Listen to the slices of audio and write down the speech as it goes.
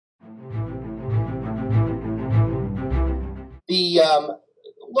the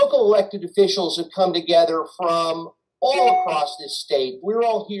local elected officials have come together from all across this state. We're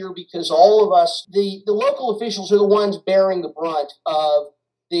all here because all of us, the local officials are the ones bearing the brunt of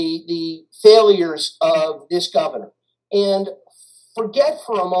the failures of this governor. And forget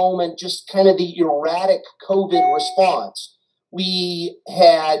for a moment just kind of the erratic COVID response. We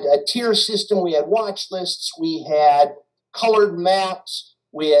had a tier system, we had watch lists, we had colored maps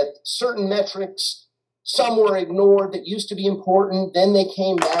with certain metrics. Some were ignored that used to be important, then they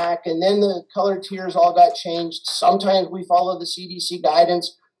came back, and then the color tiers all got changed. Sometimes we follow the CDC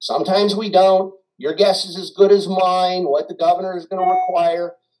guidance, sometimes we don't. Your guess is as good as mine, what the governor is going to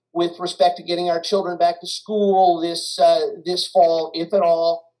require with respect to getting our children back to school this fall, if at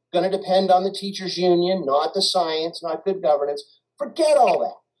all. Going to depend on the teachers' union, not the science, not good governance. Forget all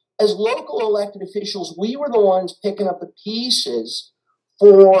that. As local elected officials, we were the ones picking up the pieces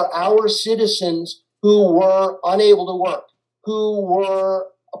for our citizens who were unable to work, who were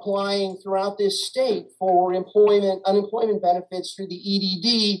applying throughout this state for unemployment benefits through the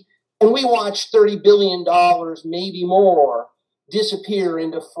EDD, and we watched $30 billion, maybe more, disappear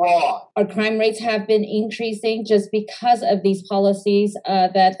into fraud. Our crime rates have been increasing just because of these policies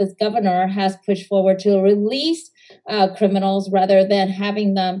that this governor has pushed forward to release criminals rather than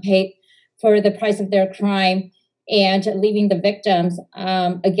having them pay for the price of their crime and leaving the victims,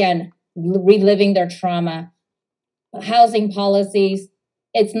 again, reliving their trauma. Housing policies,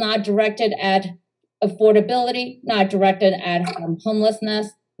 it's not directed at affordability, not directed at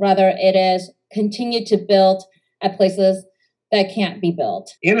homelessness. Rather, it is continue to build at places that can't be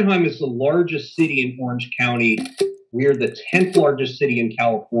built. Anaheim is the largest city in Orange County. We are the 10th largest city in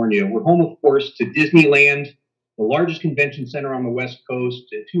California. We're home, of course, to Disneyland, the largest convention center on the West Coast,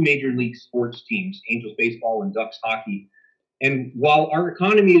 and two major league sports teams, Angels baseball and Ducks hockey. And while our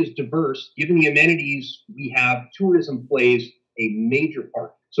economy is diverse, given the amenities we have, tourism plays a major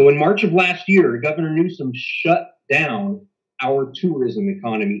part. So in March of last year, Governor Newsom shut down our tourism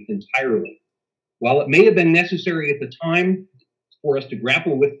economy entirely. While it may have been necessary at the time for us to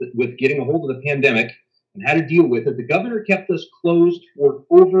grapple with getting a hold of the pandemic and how to deal with it, the governor kept us closed for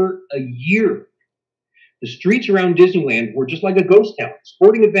over a year. The streets around Disneyland were just like a ghost town.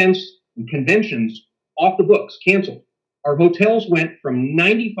 Sporting events and conventions off the books, canceled. Our hotels went from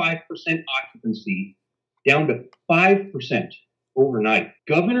 95% occupancy down to 5% overnight.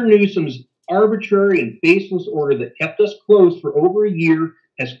 Governor Newsom's arbitrary and baseless order that kept us closed for over a year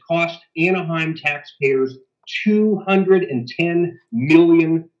has cost Anaheim taxpayers $210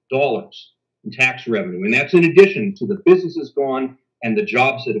 million in tax revenue. And that's in addition to the businesses gone and the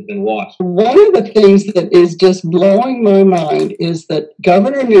jobs that have been lost. One of the things that is just blowing my mind is that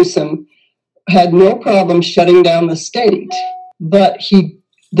Governor Newsom had no problem shutting down the state, but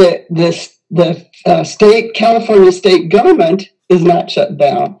the California state government is not shut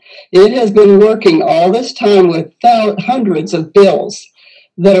down. It has been working all this time with hundreds of bills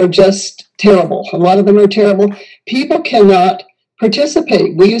that are just terrible. A lot of them are terrible. People cannot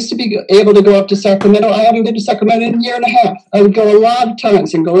participate. We used to be able to go up to Sacramento. I haven't been to Sacramento in a year and a half. I would go a lot of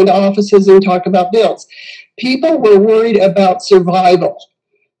times and go into offices and talk about bills. People were worried about survival,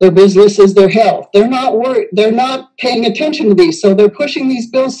 their businesses, their health. They're not worried. They're not paying attention to these, so they're pushing these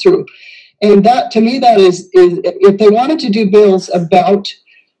bills through. And that, to me, that is if they wanted to do bills about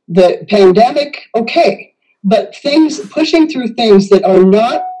the pandemic, okay. But pushing through things that are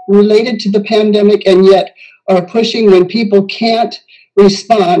not related to the pandemic and yet are pushing when people can't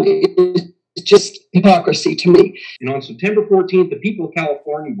respond is just hypocrisy to me. And on September 14th, the people of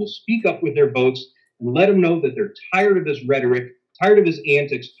California will speak up with their votes and let him know that they're tired of his rhetoric, tired of his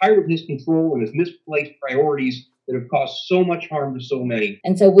antics, tired of his control and his misplaced priorities that have caused so much harm to so many.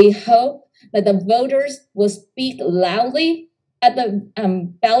 And so we hope that the voters will speak loudly at the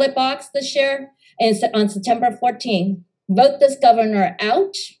ballot box this year and on September 14th. Vote this governor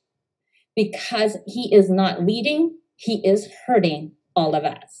out because he is not leading, he is hurting all of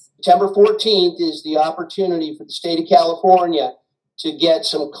us. September 14th is the opportunity for the state of California to get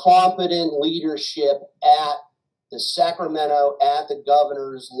some competent leadership at the Sacramento, at the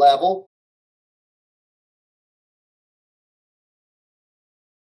governor's level.